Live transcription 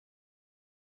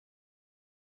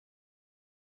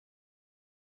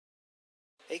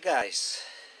Hey guys,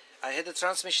 I had the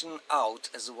transmission out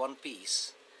as a one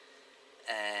piece,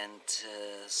 and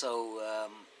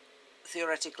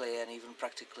theoretically and even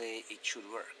practically it should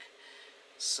work.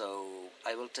 So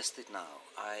I will test it now.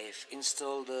 I've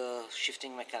installed the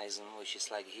shifting mechanism, which is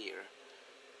like here,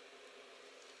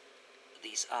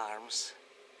 these arms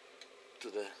to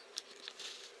the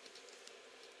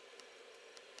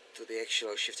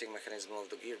actual shifting mechanism of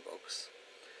the gearbox,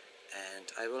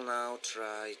 and I will now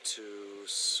try to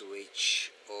switch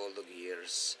all the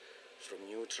gears from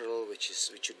neutral, which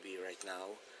should be right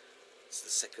now. It's the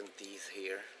second teeth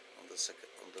here on the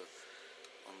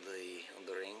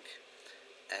ring,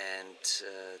 and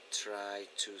try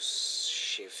to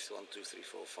shift 1, 2, 3,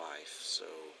 4, 5. So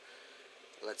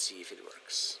let's see if it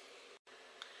works.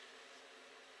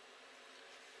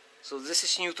 So this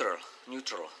is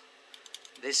neutral.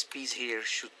 This piece here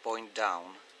should point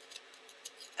down,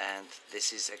 and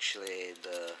this is actually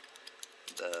the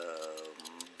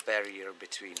barrier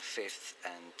between fifth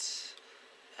and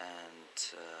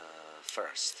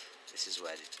first. This is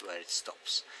where it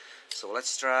stops. So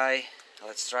let's try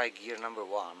gear number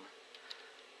 1,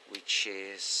 which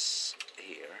is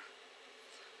here.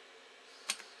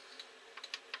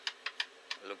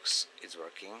 Looks it's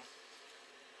working.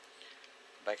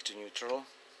 Back to neutral.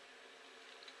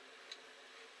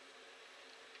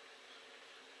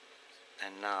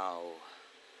 And now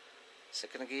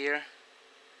second gear.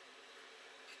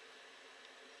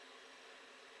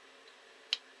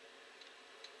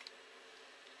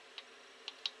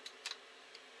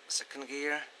 Second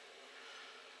gear.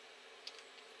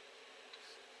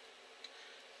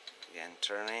 Again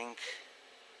turning.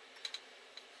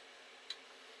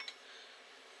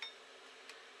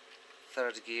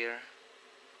 Third gear.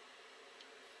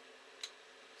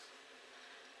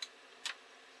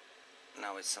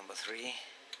 Now it's number 3.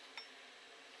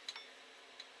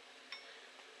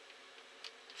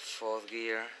 Fourth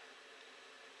gear.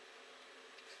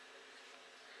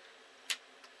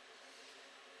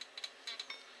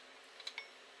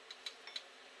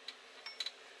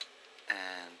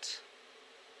 And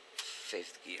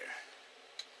fifth gear.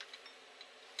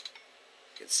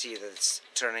 You can see that it's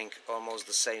turning almost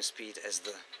the same speed as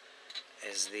the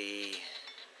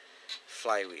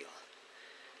flywheel.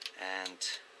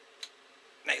 And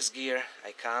next gear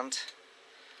I can't,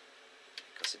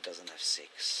 because it doesn't have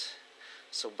 6.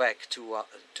 So back to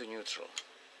neutral.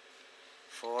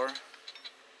 4,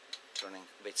 turning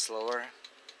a bit slower.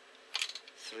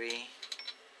 3,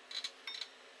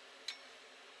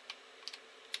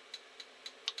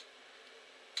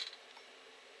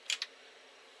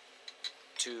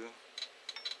 2. You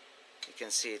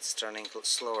can see it's turning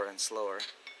slower and slower,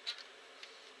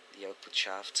 the output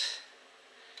shaft.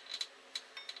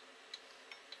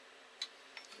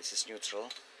 This is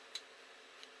neutral,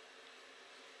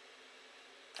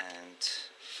 and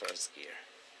first gear.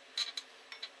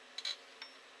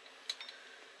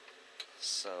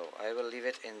 So I will leave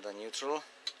it in the neutral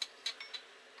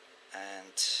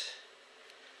and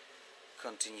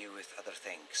continue with other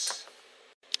things.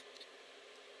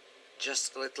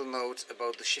 Just a little note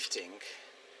about the shifting.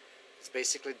 It's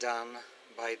basically done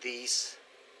by these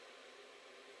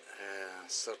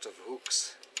sort of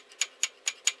hooks,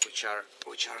 which are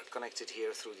connected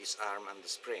here through this arm and the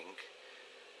spring,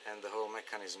 and the whole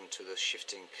mechanism to the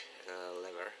shifting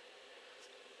lever.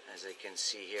 As I can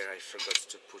see here, I forgot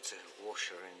to put a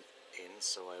washer in,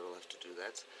 so I will have to do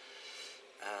that.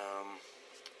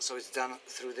 So it's done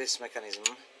through this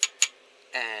mechanism,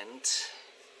 and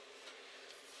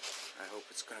I hope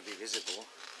it's going to be visible,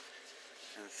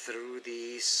 and through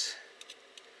these,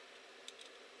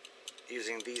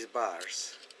 using these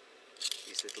bars,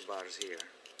 these little bars here,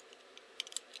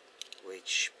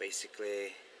 which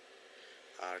basically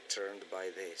are turned by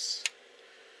this,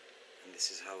 and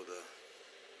this is how the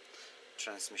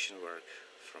transmission works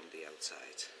from the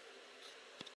outside.